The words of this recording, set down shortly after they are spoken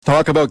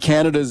Talk about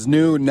Canada's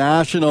new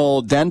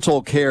National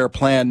Dental Care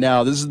Plan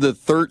now. This is the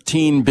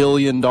 $13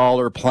 billion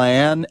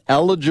plan.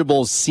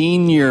 Eligible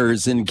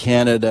seniors in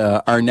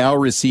Canada are now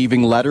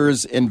receiving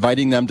letters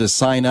inviting them to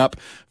sign up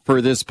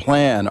for this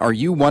plan. Are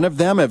you one of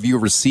them? Have you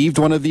received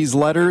one of these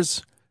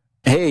letters?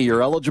 Hey,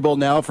 you're eligible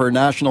now for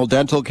national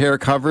dental care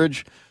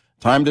coverage.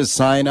 Time to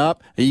sign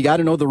up. You got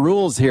to know the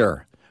rules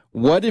here.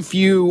 What if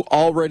you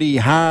already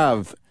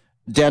have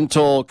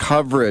dental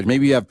coverage?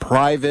 Maybe you have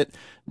private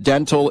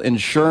dental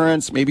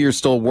insurance. Maybe you're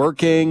still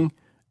working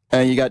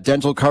and you got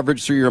dental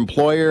coverage through your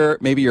employer.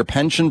 Maybe your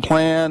pension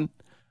plan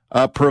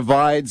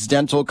provides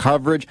dental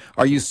coverage.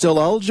 Are you still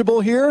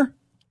eligible here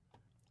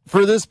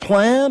for this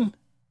plan?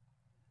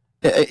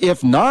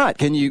 If not,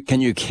 can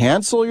you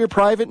cancel your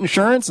private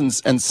insurance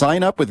and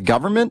sign up with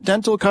government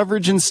dental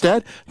coverage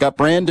instead? Got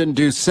Brandon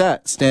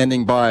Doucette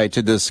standing by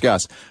to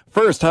discuss.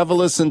 First, have a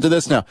listen to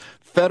this now.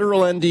 Federal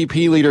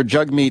NDP leader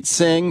Jagmeet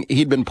Singh,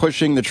 he'd been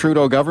pushing the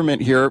Trudeau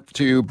government here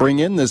to bring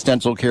in this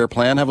dental care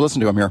plan. Have a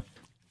listen to him here.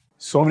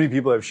 So many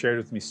people have shared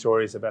with me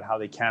stories about how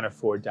they can't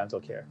afford dental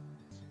care.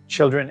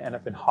 Children end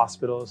up in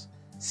hospitals,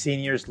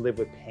 seniors live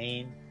with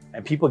pain,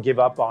 and people give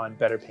up on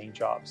better paying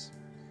jobs.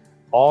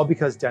 All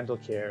because dental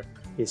care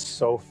is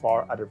so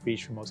far out of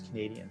reach for most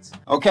Canadians.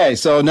 Okay,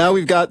 so now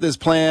we've got this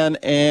plan,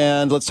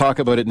 and let's talk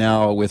about it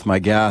now with my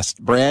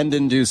guest,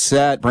 Brandon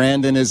Doucette.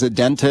 Brandon is a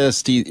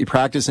dentist. He's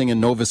practicing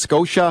in Nova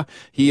Scotia.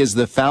 He is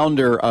the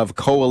founder of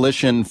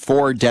Coalition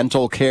for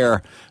Dental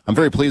Care. I'm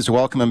very pleased to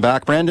welcome him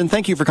back. Brandon,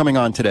 thank you for coming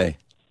on today.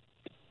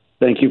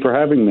 Thank you for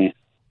having me.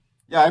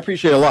 Yeah, I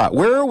appreciate it a lot.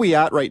 Where are we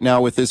at right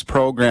now with this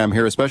program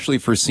here, especially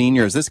for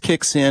seniors? This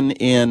kicks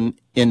in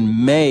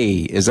May,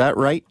 is that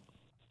right?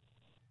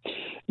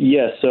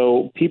 Yes,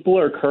 so people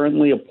are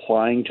currently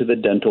applying to the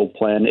dental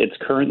plan. It's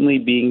currently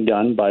being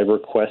done by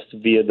request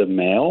via the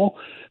mail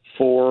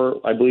for,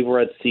 I believe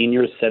we're at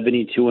seniors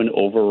 72 and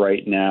over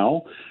right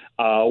now.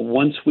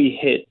 Once we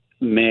hit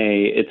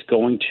May, it's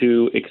going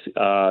to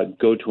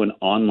go to an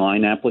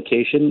online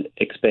application,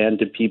 expand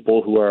to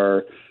people who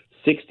are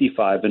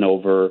 65 and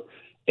over.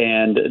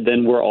 And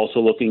then we're also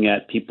looking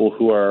at people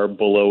who are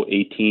below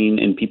 18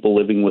 and people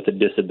living with a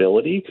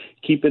disability.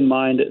 Keep in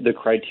mind the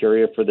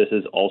criteria for this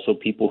is also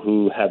people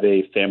who have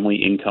a family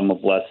income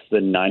of less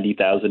than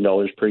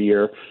 $90,000 per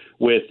year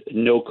with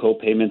no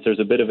co-payments. There's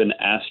a bit of an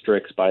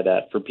asterisk by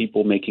that for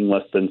people making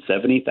less than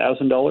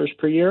 $70,000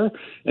 per year.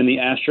 And the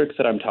asterisk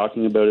that I'm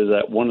talking about is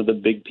that one of the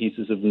big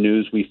pieces of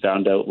news we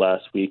found out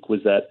last week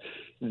was that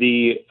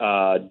the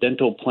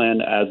dental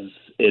plan as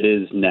it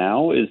is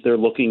now is they're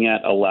looking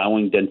at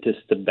allowing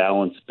dentists to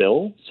balance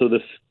bill. So the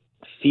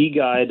fee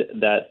guide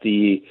that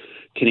the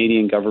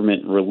Canadian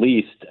government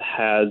released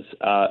has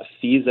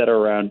fees that are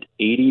around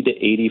 80 to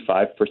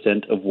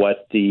 85% of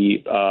what the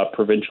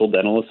Provincial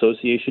Dental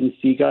Association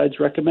fee guides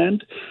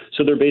recommend.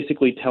 So they're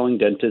basically telling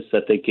dentists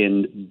that they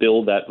can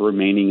bill that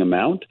remaining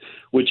amount,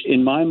 which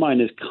in my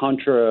mind is kind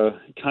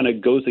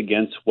of goes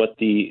against what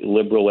the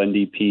Liberal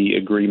NDP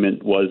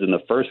agreement was in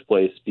the first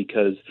place,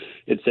 because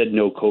it said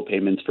no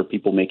co-payments for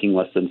people making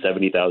less than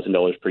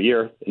 $70,000 per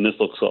year. And this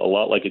looks a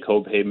lot like a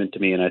co-payment to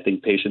me, and I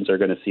think patients are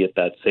going to see it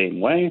that same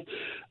way.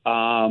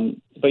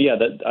 But yeah,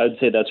 I'd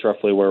say that's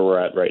roughly where we're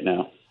at right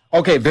now.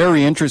 Okay,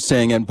 very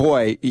interesting. And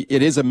boy,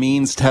 it is a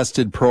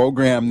means-tested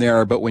program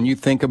there. But when you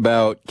think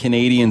about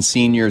Canadian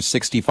seniors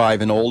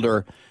 65 and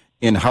older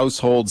in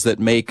households that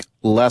make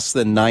less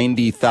than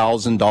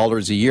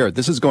 $90,000 a year,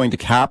 this is going to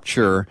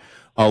capture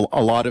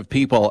a lot of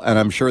people. And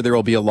I'm sure there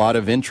will be a lot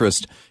of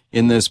interest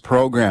in this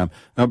program.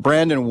 Now,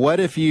 Brandon, what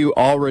if you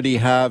already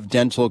have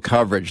dental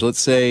coverage? Let's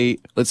say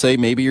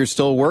maybe you're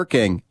still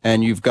working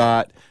and you've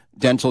got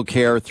dental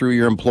care through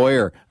your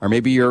employer, or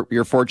maybe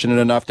you're fortunate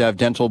enough to have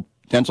dental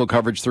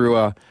coverage through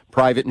a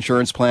private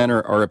insurance plan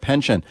or a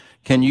pension.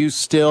 Can you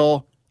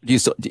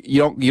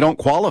you don't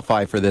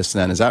qualify for this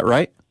then? Is that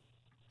right?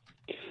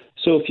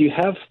 So if you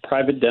have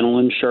private dental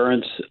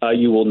insurance,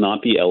 you will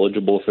not be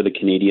eligible for the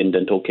Canadian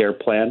Dental Care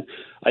Plan.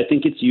 I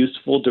think it's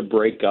useful to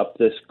break up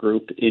this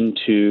group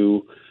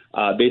into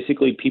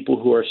basically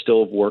people who are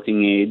still of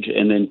working age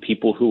and then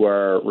people who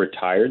are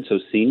retired, so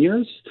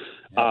seniors.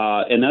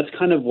 And that's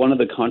kind of one of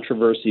the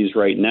controversies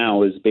right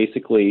now is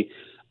basically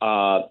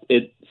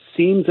it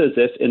seems as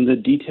if, and the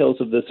details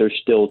of this are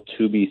still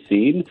to be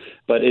seen,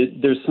 but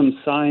there's some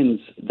signs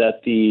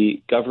that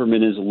the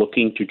government is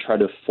looking to try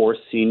to force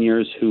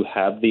seniors who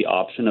have the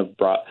option of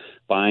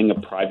buying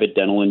a private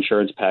dental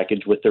insurance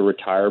package with their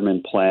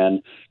retirement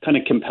plan, kind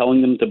of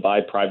compelling them to buy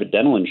private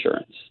dental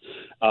insurance.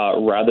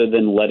 Rather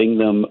than letting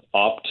them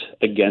opt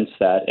against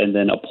that and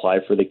then apply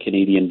for the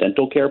Canadian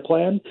Dental Care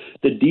Plan.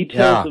 The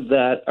details of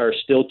that are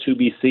still to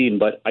be seen,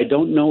 but I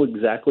don't know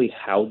exactly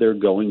how they're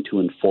going to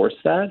enforce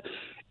that.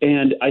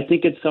 And I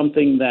think it's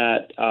something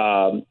that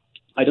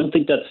I don't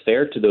think that's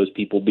fair to those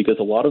people, because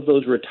a lot of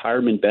those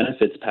retirement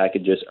benefits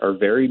packages are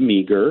very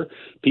meager.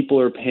 People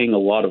are paying a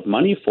lot of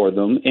money for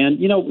them. And,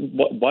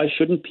 why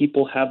shouldn't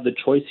people have the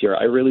choice here?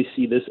 I really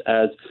see this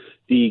as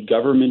the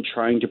government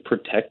trying to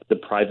protect the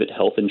private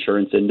health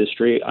insurance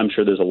industry. I'm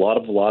sure there's a lot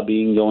of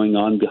lobbying going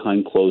on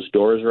behind closed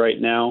doors right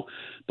now.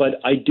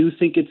 But I do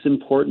think it's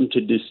important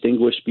to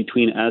distinguish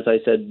between, as I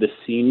said, the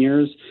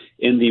seniors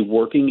and the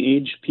working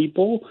age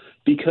people,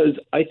 because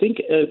I think,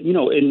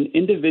 an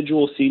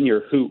individual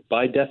senior who,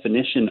 by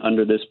definition,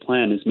 under this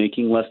plan is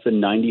making less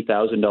than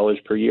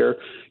 $90,000 per year,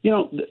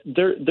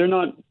 they're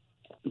not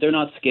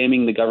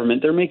scamming the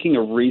government. They're making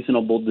a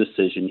reasonable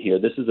decision here.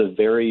 This is a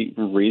very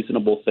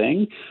reasonable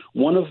thing.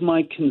 One of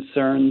my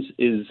concerns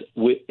is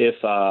if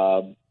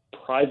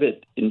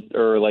private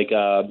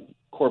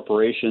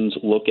corporations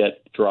look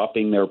at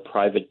dropping their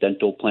private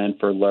dental plan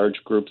for large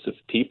groups of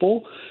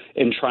people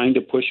and trying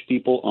to push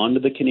people onto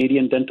the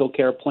Canadian Dental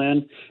Care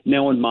Plan.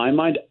 Now, in my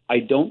mind, I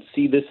don't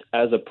see this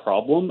as a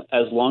problem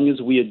as long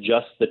as we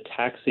adjust the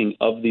taxing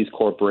of these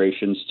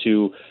corporations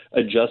to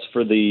adjust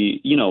for the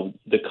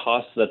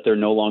costs that they're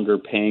no longer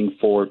paying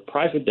for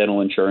private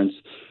dental insurance.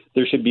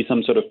 There should be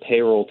some sort of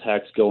payroll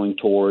tax going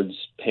towards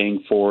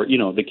paying for,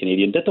 the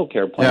Canadian Dental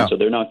Care Plan, so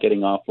they're not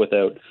getting off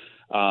without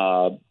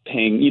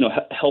paying,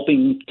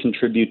 helping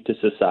contribute to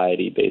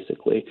society,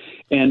 basically.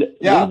 And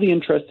one of the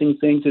interesting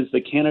things is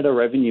the Canada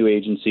Revenue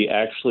Agency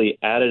actually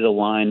added a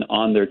line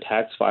on their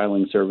tax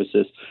filing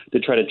services to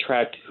try to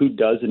track who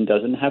does and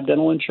doesn't have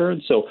dental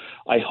insurance. So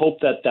I hope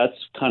that that's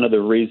kind of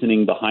the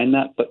reasoning behind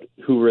that, but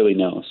who really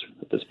knows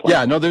at this point?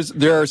 Yeah, no,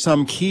 there are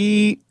some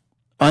key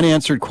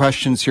unanswered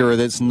questions here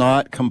that's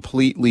not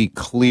completely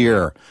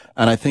clear.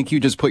 And I think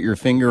you just put your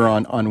finger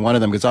on one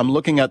of them, because I'm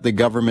looking at the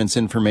government's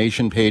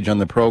information page on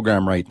the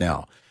program right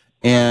now.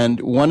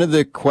 And one of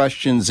the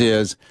questions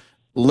is,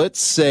 let's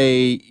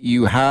say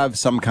you have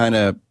some kind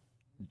of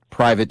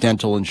private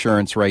dental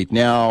insurance right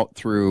now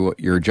through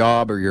your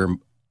job or your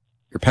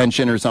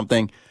pension or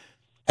something,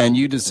 and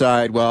you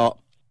decide,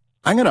 well,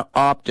 I'm going to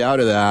opt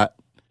out of that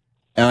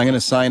and I'm going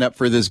to sign up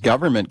for this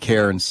government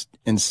care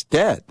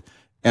instead.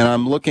 And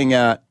I'm looking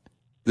at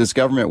this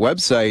government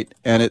website,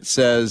 and it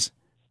says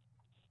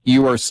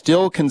you are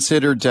still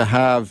considered to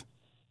have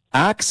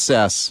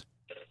access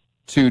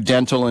to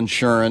dental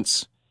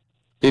insurance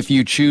if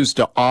you choose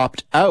to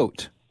opt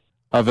out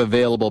of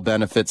available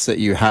benefits that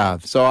you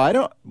have. So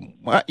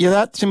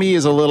that to me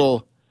is a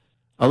little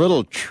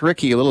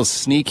tricky, a little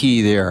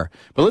sneaky there.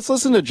 But let's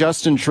listen to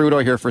Justin Trudeau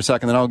here for a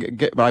second, then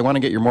I want to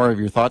get more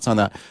of your thoughts on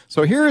that.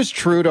 So here is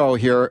Trudeau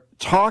here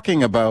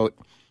talking about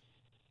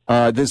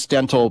this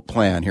dental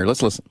plan here.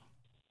 Let's listen.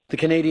 The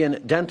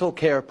Canadian Dental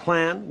Care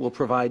Plan will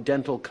provide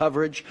dental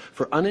coverage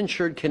for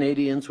uninsured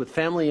Canadians with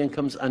family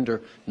incomes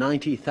under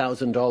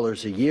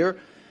 $90,000 a year.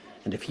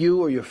 And if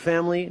you or your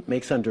family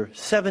makes under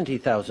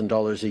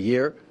 $70,000 a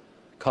year,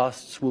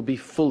 costs will be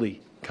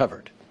fully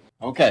covered.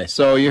 Okay,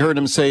 so you heard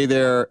him say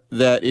there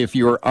that if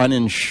you are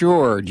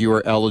uninsured, you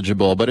are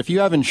eligible. But if you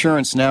have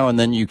insurance now and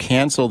then you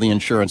cancel the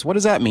insurance, what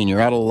does that mean?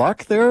 You're out of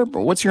luck there?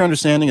 What's your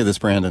understanding of this,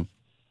 Brandon?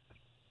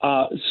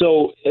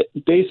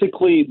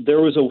 Basically, there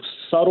was a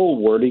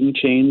subtle wording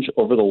change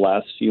over the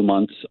last few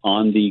months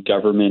on the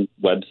government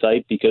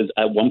website, because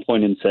at one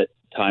point in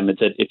time it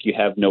said if you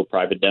have no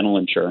private dental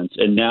insurance,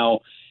 and now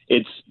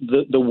it's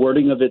the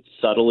wording of it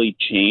subtly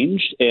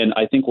changed, and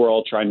I think we're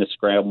all trying to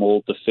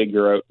scramble to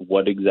figure out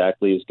what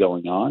exactly is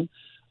going on.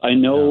 I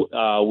know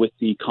with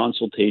the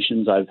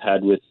consultations I've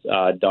had with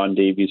Don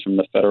Davies from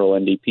the federal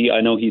NDP,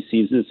 I know he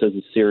sees this as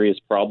a serious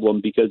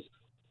problem because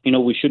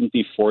we shouldn't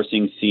be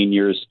forcing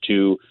seniors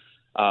to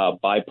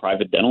buy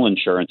private dental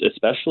insurance,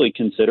 especially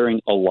considering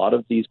a lot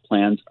of these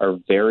plans are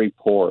very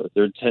poor.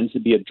 There tends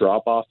to be a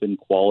drop-off in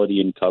quality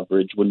and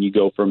coverage when you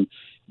go from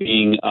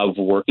being of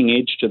working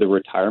age to the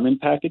retirement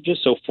packages.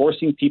 So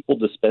forcing people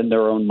to spend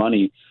their own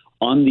money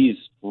on these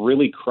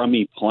really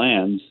crummy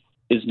plans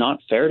is not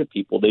fair to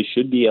people. They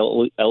should be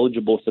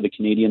eligible for the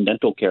Canadian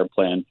Dental Care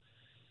Plan.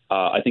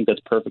 I think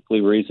that's perfectly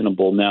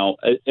reasonable. Now,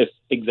 if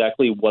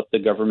exactly what the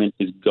government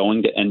is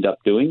going to end up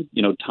doing,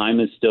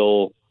 time is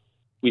still,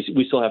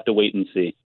 we still have to wait and see.